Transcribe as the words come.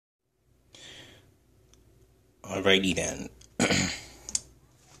Alrighty then.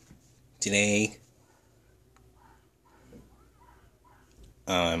 Today,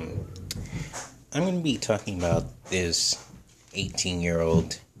 I'm going to be talking about this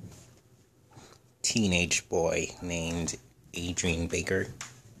 18-year-old teenage boy named Adrian Baker.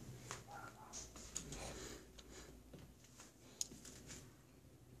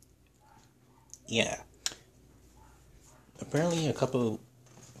 Yeah. Apparently a couple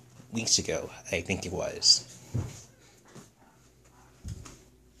weeks ago, I think it was,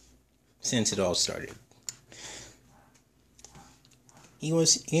 since it all started, he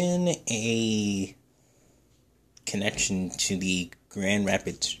was in a connection to the Grand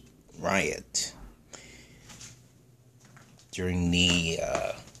Rapids riot during the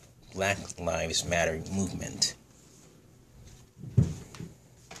Black Lives Matter movement.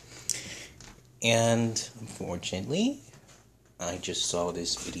 And unfortunately, I just saw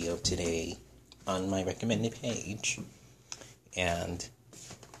this video today on my recommended page, and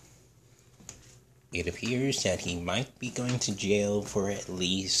it appears that he might be going to jail for at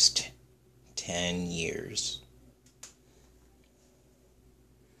least 10 years.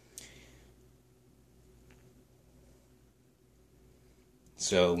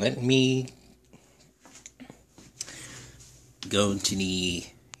 So let me go to the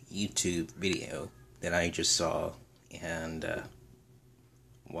YouTube video that I just saw and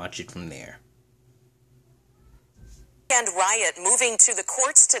watch it from there. And Riot moving to the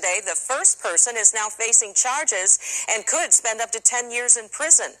courts today. The first person is now facing charges and could spend up to 10 years in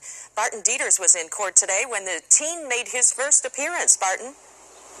prison. Barton Dieters was in court today when the teen made his first appearance. Barton?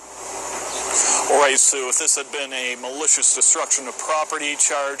 All right, Sue, if this had been a malicious destruction of property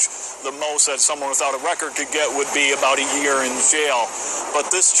charge, the most that someone without a record could get would be about a year in jail.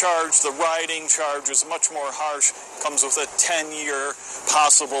 But this charge, the rioting charge, is much more harsh, comes with a 10-year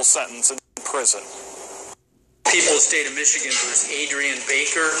possible sentence in prison. People of the state of Michigan versus Adrian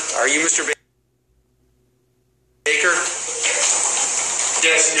Baker. Are you Mr. Baker?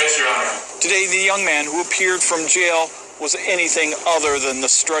 Yes, Your Honor. Today, the young man who appeared from jail was anything other than the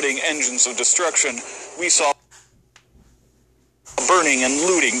strutting engines of destruction we saw burning and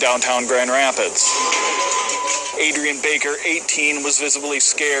looting downtown Grand Rapids. Adrian Baker, 18, was visibly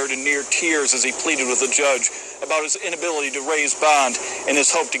scared and near tears as he pleaded with the judge about his inability to raise bond and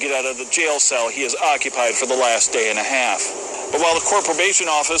his hope to get out of the jail cell he has occupied for the last day and a half. But while the court probation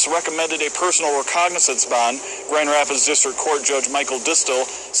office recommended a personal recognizance bond, Grand Rapids District Court Judge Michael Distel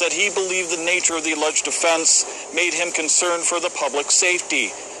said he believed the nature of the alleged offense made him concerned for the public safety,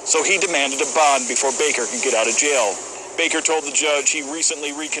 so he demanded a bond before Baker could get out of jail. Baker told the judge he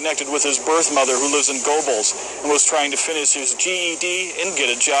recently reconnected with his birth mother who lives in Gobles and was trying to finish his GED and get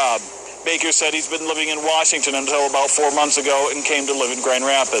a job. Baker said he's been living in Washington until about 4 months ago and came to live in Grand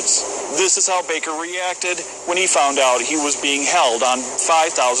Rapids. This is how Baker reacted when he found out he was being held on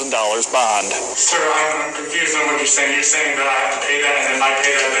 $5,000 bond. Sir, I'm confused on what you're saying. You're saying that I have to pay that, and if I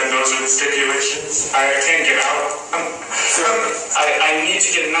pay that, then those are the stipulations? I can't get out. I need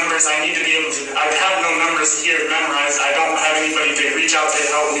to get numbers. I need to be able to... I have no numbers here memorized. I don't have anybody to reach out to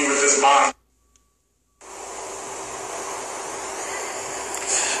help me with this bond.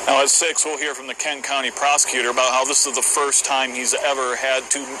 Now at 6, we'll hear from the Kent County prosecutor about how this is the first time he's ever had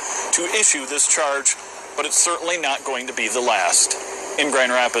to issue this charge, but it's certainly not going to be the last. In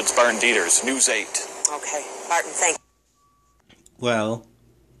Grand Rapids, Barton Dieters, News 8. Okay, Barton, thank you. Well,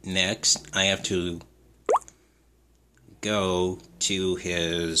 next, I have to go to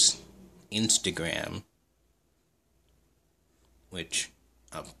his Instagram, which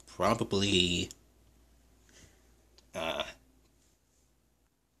I'll probably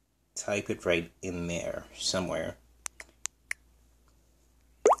type it right in there somewhere.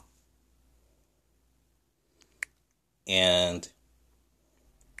 And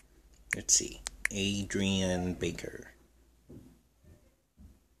let's see, Adrian Baker.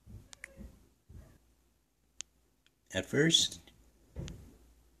 At first,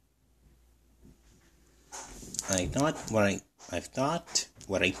 I thought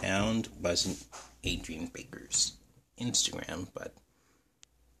what I found wasn't Adrian Baker's Instagram, but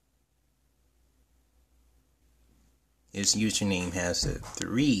his username has a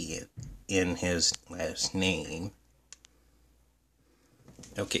 3 in his last name.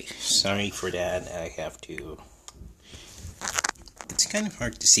 Okay, sorry for that. I have to... It's kind of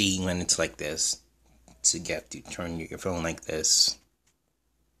hard to see when it's like this. So you have to turn your phone like this,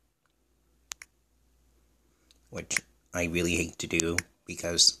 which I really hate to do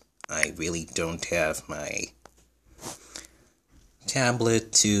because I really don't have my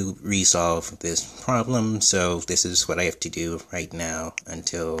tablet to resolve this problem, so this is what I have to do right now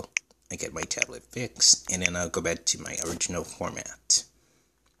until I get my tablet fixed, and then I'll go back to my original format.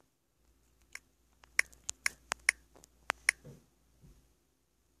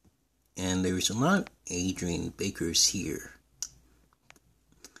 And there's a lot of Adrian Bakers here.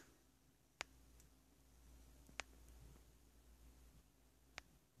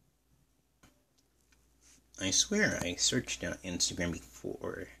 I swear I searched on Instagram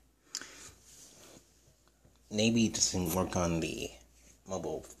before. Maybe it doesn't work on the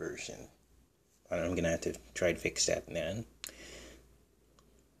mobile version. But I'm gonna have to try to fix that then.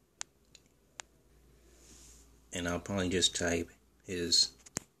 And I'll probably just type his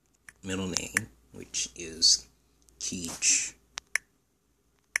middle name, which is Keech.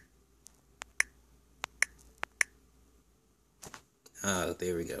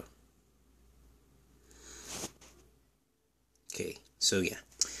 There we go. Okay, so yeah.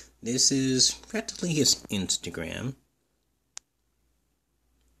 This is practically his Instagram.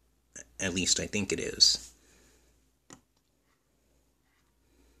 At least I think it is.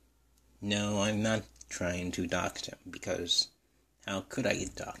 No, I'm not trying to dox him, because how could I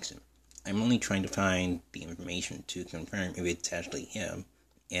dox him? I'm only trying to find the information to confirm if it's actually him,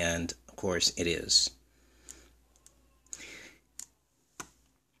 and of course it is.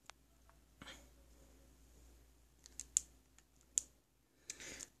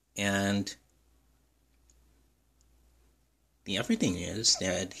 And the other thing is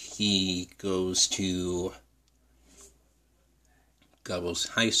that he goes to Gobles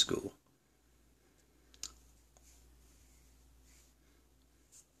High School.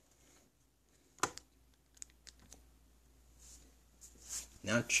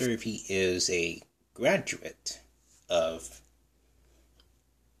 Not sure if he is a graduate of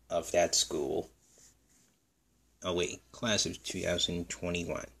that school. Oh wait, class of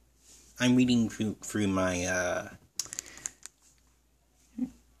 2021. I'm reading through my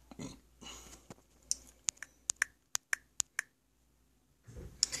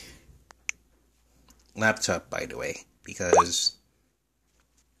laptop, by the way, because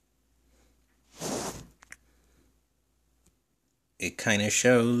it kind of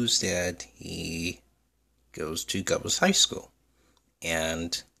shows that he goes to Gobles High School.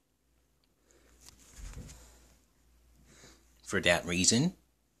 And for that reason,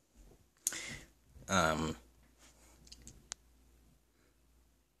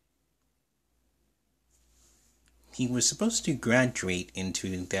 he was supposed to graduate in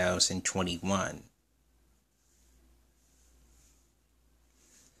 2021.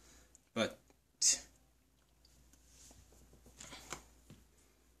 But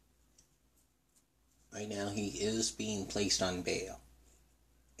right now he is being placed on bail.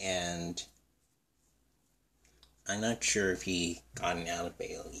 And I'm not sure if he gotten out of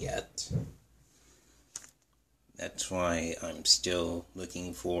bail yet. That's why I'm still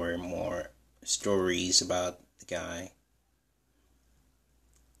looking for more stories about the guy.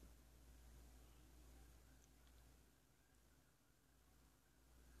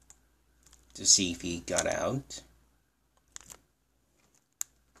 To see if he got out.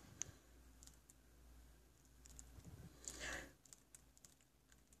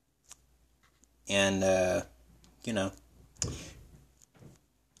 And, you know,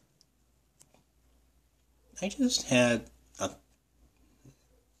 I just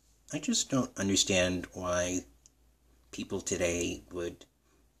don't understand why people today would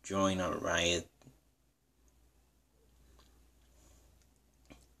join a riot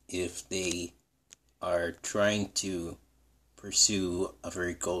if they are trying to pursue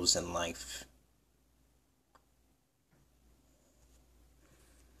other goals in life.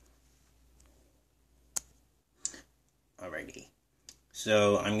 Alrighty,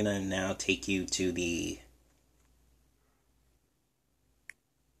 so I'm gonna now take you to the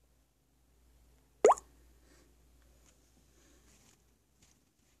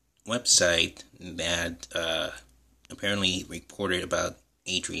website that apparently reported about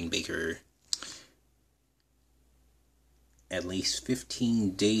Adrian Baker at least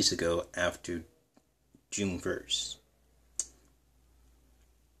 15 days ago after June 1st.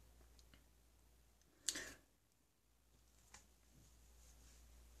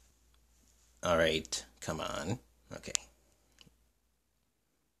 Alright, come on. Okay.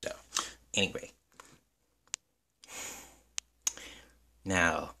 So, anyway.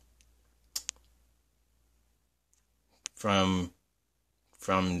 Now, from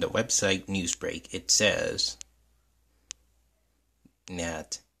the website Newsbreak, it says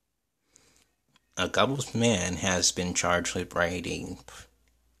that a Gobles man has been charged with writing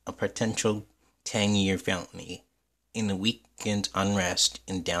a potential 10-year felony in the weekend unrest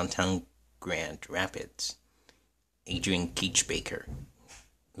in downtown Grand Rapids. Adrian Keech Baker.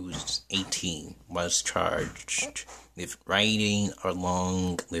 who's 18, was charged with rioting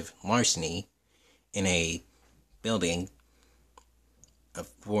along with larceny in a building, a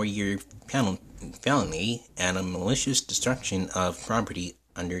 4-year felony, and a malicious destruction of property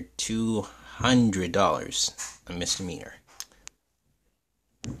under $200, a misdemeanor.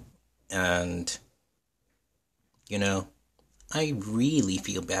 And, you know, I really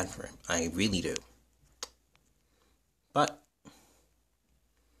feel bad for him. I really do. But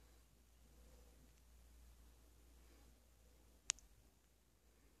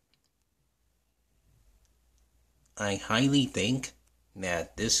I highly think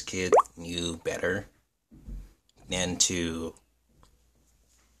that this kid knew better than to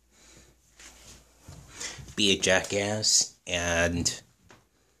be a jackass and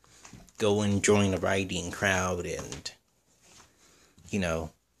go and join a rioting crowd and, you know,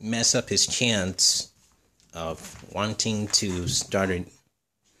 mess up his chance of wanting to start a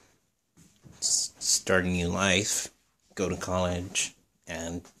new life, go to college,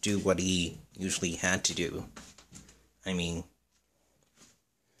 and do what he usually had to do. I mean,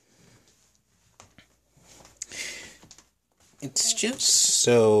 it's just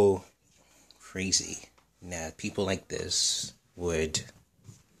so crazy that people like this would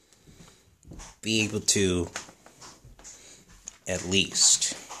be able to at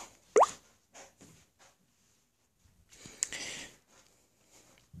least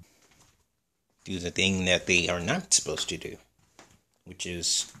do the thing that they are not supposed to do, which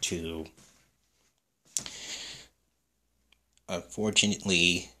is to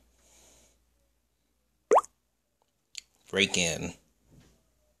unfortunately break in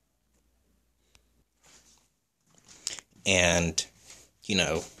and, you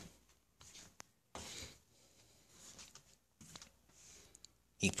know,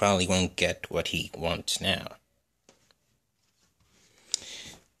 he probably won't get what he wants now.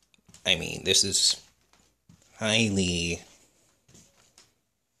 I mean, this is highly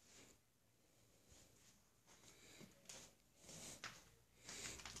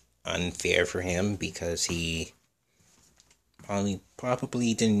unfair for him because he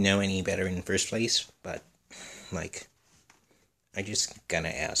probably didn't know any better in the first place. But, like, I just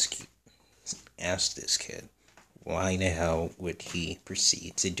gotta ask this kid, why the hell would he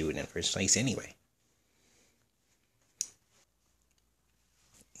proceed to do it in the first place anyway?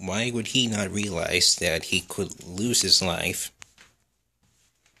 Why would he not realize that he could lose his life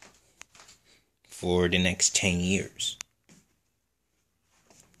for the next 10 years?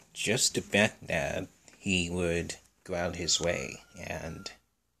 Just to bet that he would go out his way and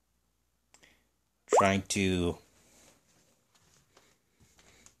try to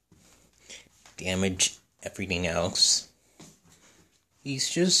damage everything else. He's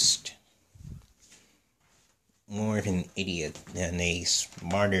just more of an idiot than a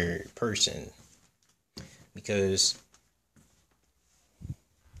smarter person, because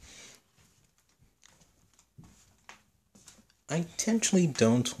I intentionally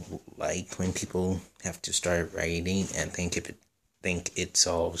don't like when people have to start writing and think it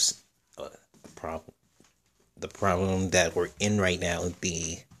solves the problem that we're in right now,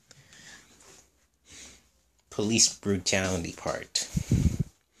 the police brutality part.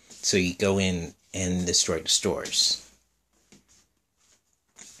 So you go in and destroy the stores.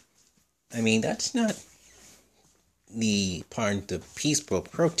 I mean, that's not the part of the peaceful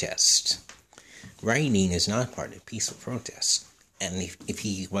protest. Rioting is not part of peaceful protest. And if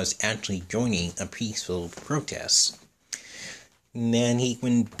he was actually joining a peaceful protest, then he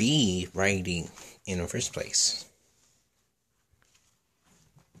wouldn't be rioting in the first place.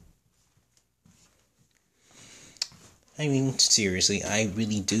 I mean, seriously, I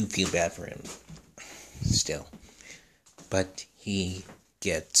really do feel bad for him. Still. But he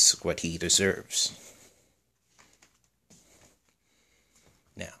gets what he deserves.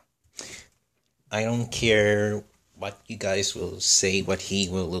 Now, I don't care what you guys will say, what he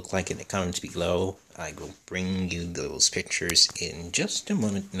will look like in the comments below. I will bring you those pictures in just a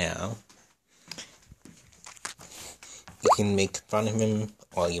moment now. You can make fun of him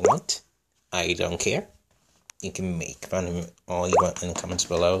all you want. I don't care. You can make fun of him all you want in the comments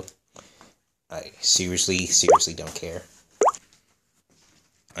below. I seriously don't care.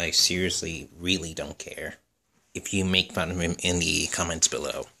 I seriously really don't care if you make fun of him in the comments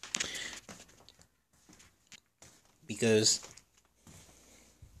below. Because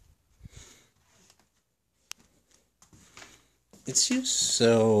it's just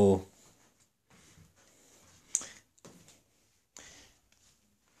so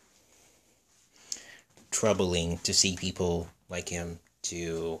troubling to see people like him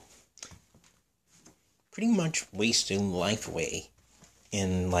to pretty much waste their life away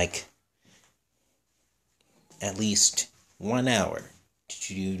in like at least 1 hour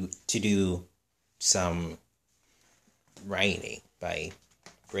to do some rioting by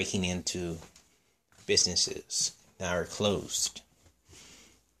breaking into businesses that are closed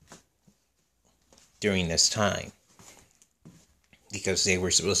during this time because they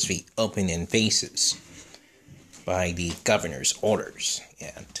were supposed to be open in phases by the governor's orders,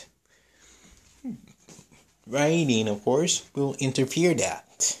 and rioting, of course, will interfere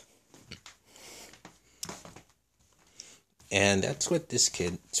that. And that's what this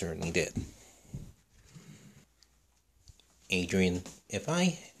kid certainly did. Adrian, if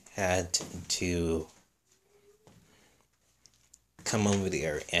I had to come over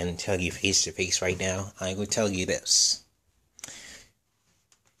there and tell you face to face right now, I would tell you this.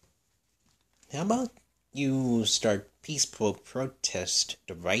 How about you start peaceful protest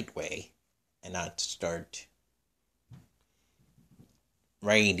the right way and not start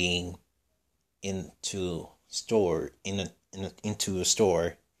rioting into a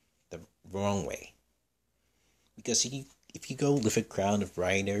store the wrong way? Because if you go with a crowd of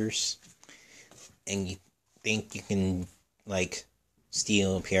rioters and you think you can like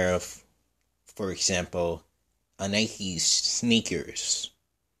steal a pair of, for example, a Nike sneakers,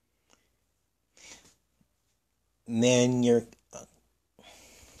 then you're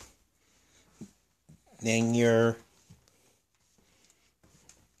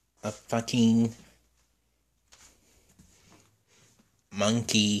a fucking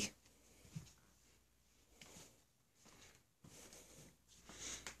monkey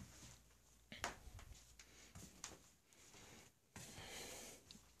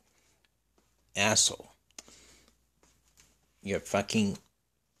asshole. You're a fucking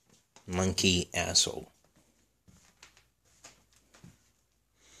monkey asshole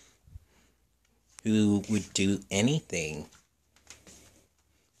who would do anything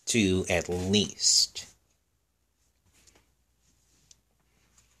to at least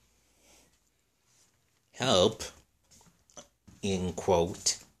help, in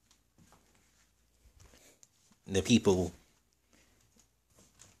quote, the people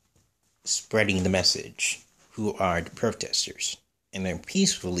spreading the message, who are the protesters, and they're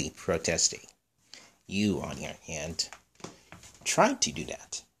peacefully protesting. You, on your hand, tried to do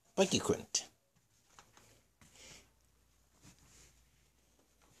that, but you couldn't.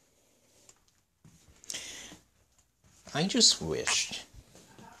 I just wished,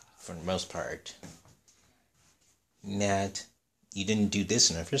 for the most part, that you didn't do this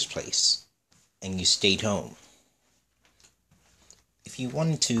in the first place, and you stayed home. If you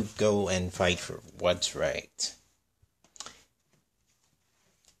wanted to go and fight for what's right,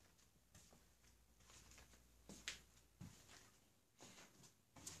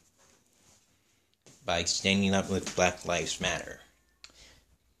 by standing up with Black Lives Matter,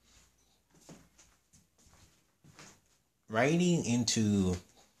 rioting into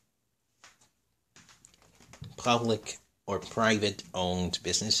public or private owned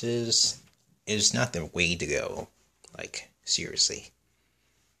businesses is not the way to go. Like, seriously.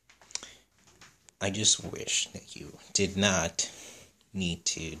 I just wish that you did not need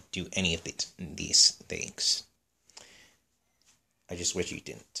to do any of these things. I just wish you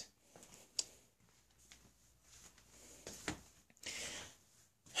didn't.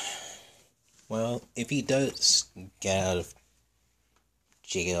 Well, if he does get out of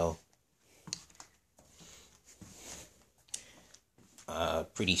jail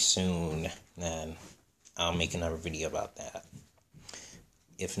pretty soon, then I'll make another video about that.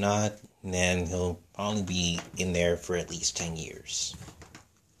 If not, then he'll probably be in there for at least 10 years.